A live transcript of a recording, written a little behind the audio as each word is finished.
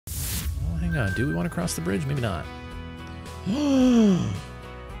Hang on, do we want to cross the bridge? Maybe not.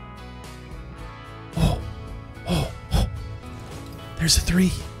 There's a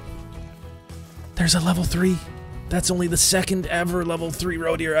 3. There's a level 3. That's only the second ever level 3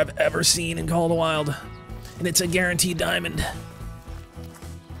 roe deer I've ever seen in Call of the Wild. And it's a guaranteed diamond.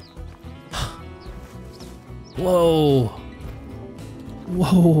 Whoa.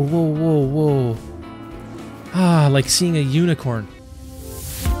 Whoa, whoa, whoa, whoa. Ah, like seeing a unicorn.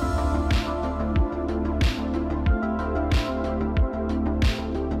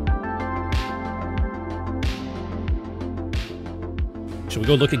 Should we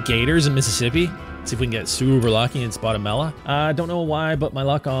go look at gators in Mississippi? See if we can get super lucky and spot a Mela? I don't know why, but my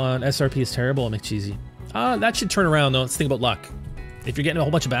luck on SRP is terrible on McCheesy. That should turn around though. Let's think about luck. If you're getting a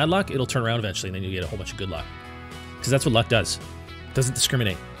whole bunch of bad luck, it'll turn around eventually and then you get a whole bunch of good luck. Because that's what luck does. It doesn't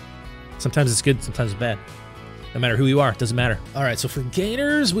discriminate. Sometimes it's good, sometimes it's bad. No matter who you are, it doesn't matter. All right, so for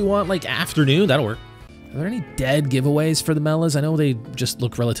gators, we want like afternoon. That'll work. Are there any dead giveaways for the Melas? I know they just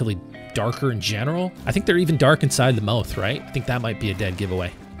look relatively darker in general. I think they're even dark inside the mouth, right? I think that might be a dead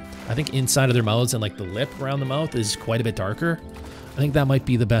giveaway. I think inside of their mouths and like the lip around the mouth is quite a bit darker. I think that might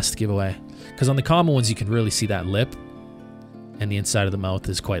be the best giveaway. Because on the common ones, you can really see that lip and the inside of the mouth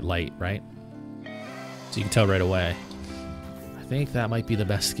is quite light, right? So you can tell right away. I think that might be the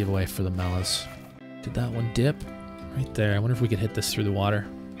best giveaway for the Melas. Did that one dip? Right there. I wonder if we could hit this through the water.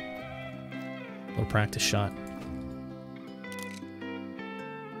 A little practice shot.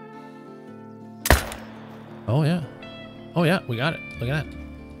 Oh yeah. Oh yeah, we got it. Look at that.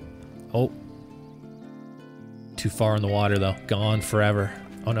 Oh. Too far in the water though. Gone forever.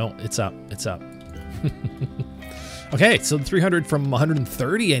 Oh no, it's up. It's up. Okay, so the 300 from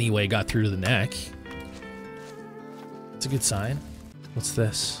 130 anyway got through to the neck. It's a good sign. What's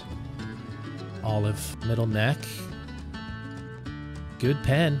this? Olive middle neck. Good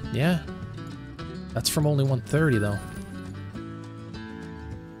pen, yeah. That's from only 130 though.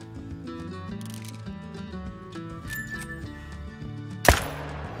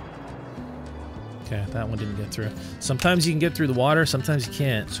 Okay, that one didn't get through. Sometimes you can get through the water, sometimes you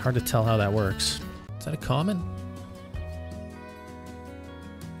can't. It's hard to tell how that works. Is that a common?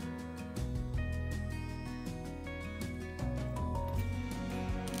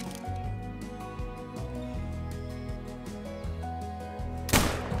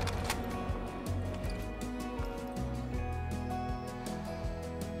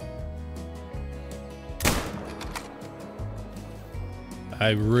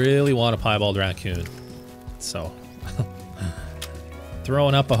 I really want a piebald raccoon, so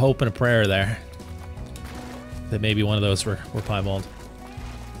throwing up a hope and a prayer there that maybe one of those were piebald.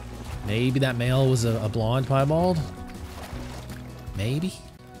 Maybe that male was a blonde piebald. Maybe.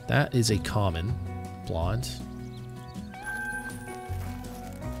 That is a common blonde.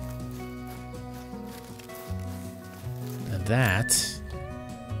 And that's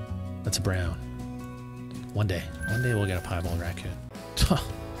a brown. One day we'll get a piebald raccoon.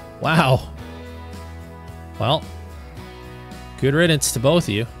 Wow. Well, good riddance to both of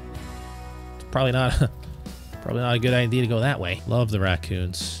you. It's probably not a good idea to go that way. Love the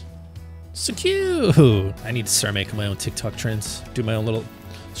raccoons. So cute. I need to start making my own TikTok trends. Do my own little.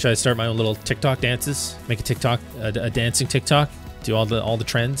 Should I start my own little TikTok dances? Make a TikTok, a dancing TikTok. Do all the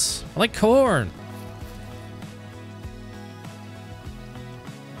trends. I like corn.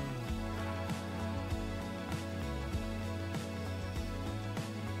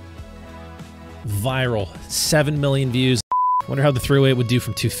 Viral. 7 million views. Wonder how the 308 would do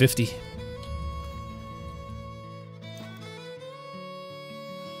from 250.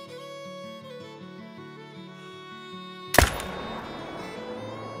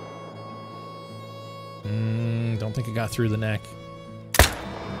 Don't think it got through the neck.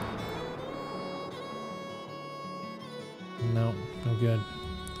 No, no good.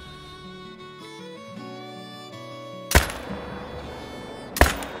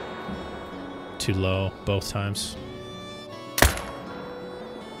 Too low both times.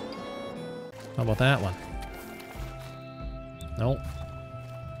 How about that one? Nope.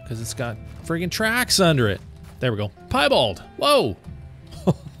 Because it's got friggin' tracks under it. There we go. Piebald. Whoa.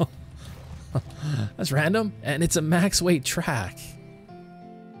 That's random. And it's a max weight track.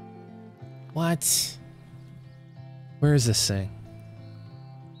 What? Where is this thing?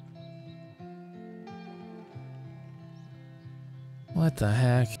 What the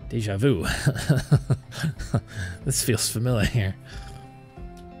heck? Deja vu. This feels familiar.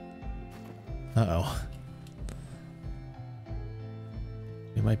 Uh-oh.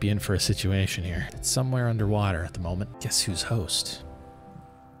 We might be in for a situation here. It's somewhere underwater at the moment. Guess who's host?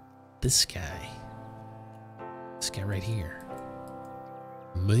 This guy. This guy right here.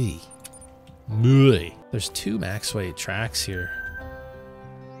 Me. Muy. There's 2 max weight tracks here.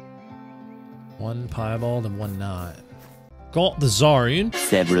 1 piebald and 1 not. Got the Zarian.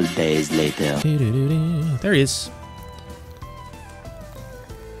 Several days later. There he is.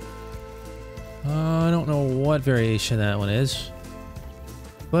 I don't know what variation that one is,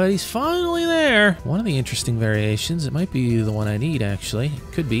 but he's finally there. One of the interesting variations. It might be the one I need, actually.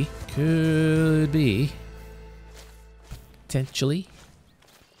 Could be. Could be. Potentially.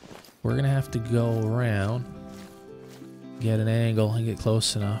 We're going to have to go around, get an angle, and get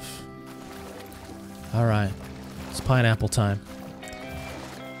close enough. All right. It's pineapple time.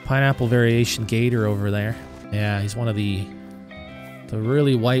 Pineapple variation gator over there. Yeah, he's one of the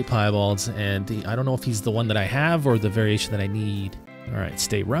really white piebalds, and I don't know if he's the one that I have or the variation that I need. All right,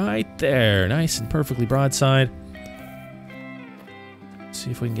 stay right there. Nice and perfectly broadside.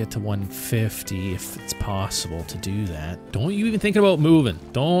 See if we can get to 150 if it's possible to do that. Don't you even think about moving.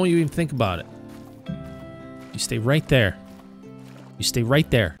 Don't you even think about it. You stay right there. You stay right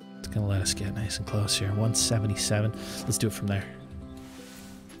there. It's gonna let us get nice and close here. 177. Let's do it from there.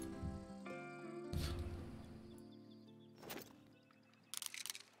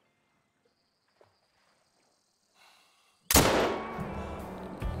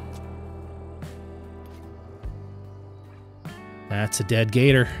 That's a dead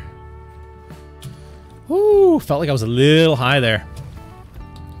gator. Woo! Felt like I was a little high there.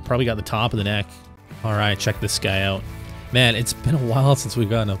 Probably got the top of the neck. All right, check this guy out. Man, it's been a while since we've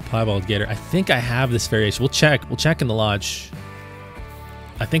gotten a piebald gator. I think I have this variation. We'll check. We'll check in the lodge.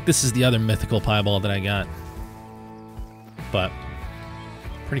 I think this is the other mythical piebald that I got. But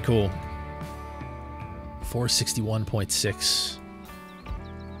pretty cool. 461.6.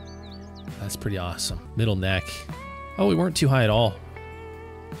 That's pretty awesome. Middle neck. Oh, we weren't too high at all.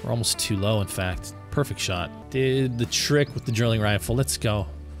 We're almost too low, in fact. Perfect shot. Did the trick with the drilling rifle. Let's go.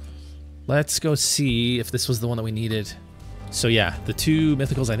 Let's go see if this was the one that we needed. So yeah, the 2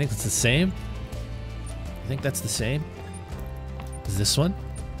 mythicals, I think that's the same. I think that's the same. Is this one?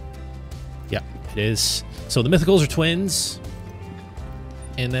 Yeah, it is. So the mythicals are twins.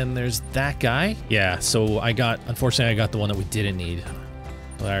 And then there's that guy. Yeah, so unfortunately, I got the one that we didn't need.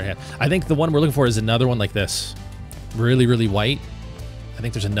 I think the one we're looking for is another one like this. Really, really white. I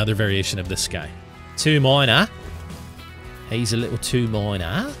think there's another variation of this guy. 2 minor. He's a little 2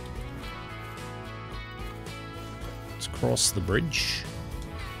 minor. Let's cross the bridge.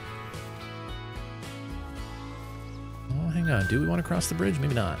 Oh, hang on. Do we want to cross the bridge?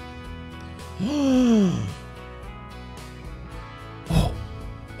 Maybe not.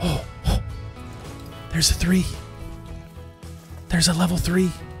 There's a 3. There's a level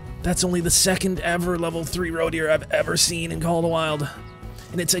 3. That's only the 2nd ever level 3 roe deer I've ever seen in Call of the Wild.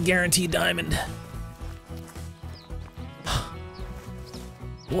 And it's a guaranteed diamond.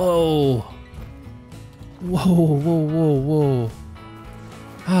 Whoa. Whoa, whoa, whoa, whoa.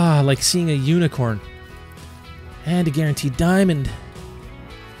 Ah, like seeing a unicorn. And a guaranteed diamond.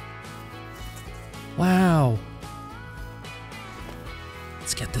 Wow.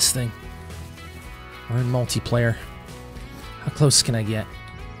 Let's get this thing. We're in multiplayer. How close can I get?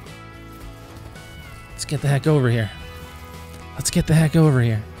 Let's get the heck over here. Let's get the heck over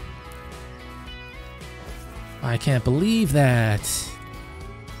here. I can't believe that.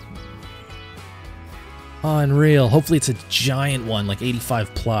 Unreal. Hopefully it's a giant one, like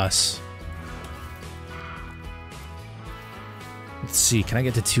 85 plus. Let's see, can I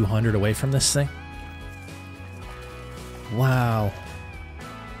get to 200 away from this thing? Wow.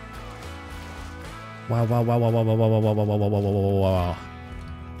 Wow, wow, wow, wow, wow, wow, wow, wow, wow, wow, wow, wow, wow, wow, wow.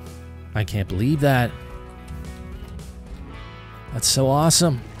 I can't believe that. That's so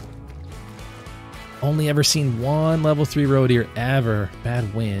awesome. Only ever seen 1 level 3 roe deer ever.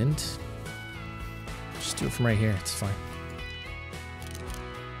 Bad wind. Just do it from right here. It's fine.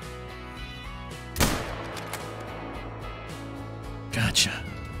 Gotcha.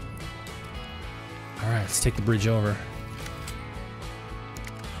 All right, let's take the bridge over.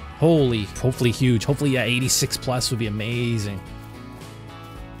 Holy, hopefully huge. Hopefully, yeah, 86 plus would be amazing.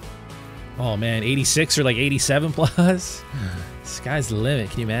 Oh man, 86 or like 87 plus? Sky's the limit,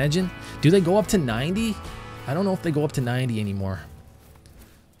 can you imagine? Do they go up to 90? I don't know if they go up to 90 anymore.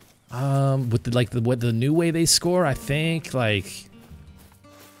 With the new way they score, I think like,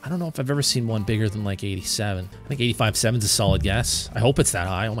 I don't know if I've ever seen one bigger than like 87. I think 85.7's a solid guess. I hope it's that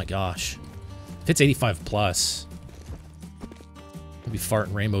high, oh my gosh. If it's 85 plus, I'll be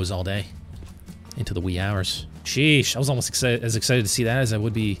farting rainbows all day. Into the wee hours. Sheesh, I was almost as excited to see that as I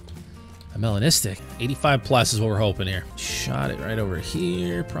would be a melanistic. 85 plus is what we're hoping here. Shot it right over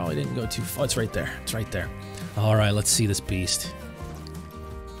here. Probably didn't go too far. It's right there. It's right there. All right, let's see this beast.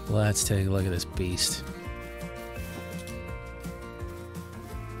 Let's take a look at this beast.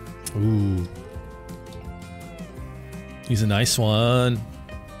 Ooh. He's a nice one.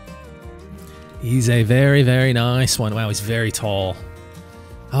 He's a very, very nice one. Wow, he's very tall.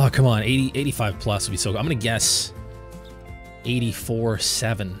 Oh, come on. 85 plus would be so good. I'm going to guess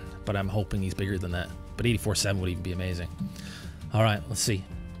 84.7, but I'm hoping he's bigger than that. But 84.7 would even be amazing. All right, let's see.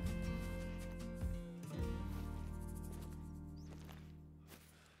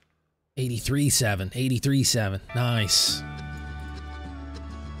 $83.7. Nice.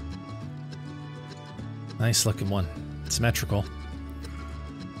 Nice looking one. Symmetrical.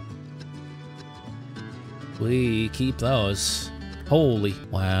 We keep those. Holy.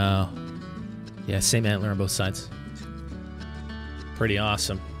 Wow. Yeah, same antler on both sides. Pretty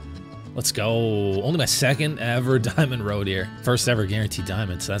awesome. Let's go. Only my second ever Diamond Roe Deer. First ever guaranteed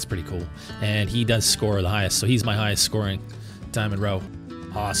diamond, so that's pretty cool. And he does score the highest, so he's my highest scoring Diamond Roe.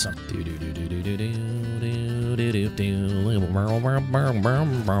 Awesome.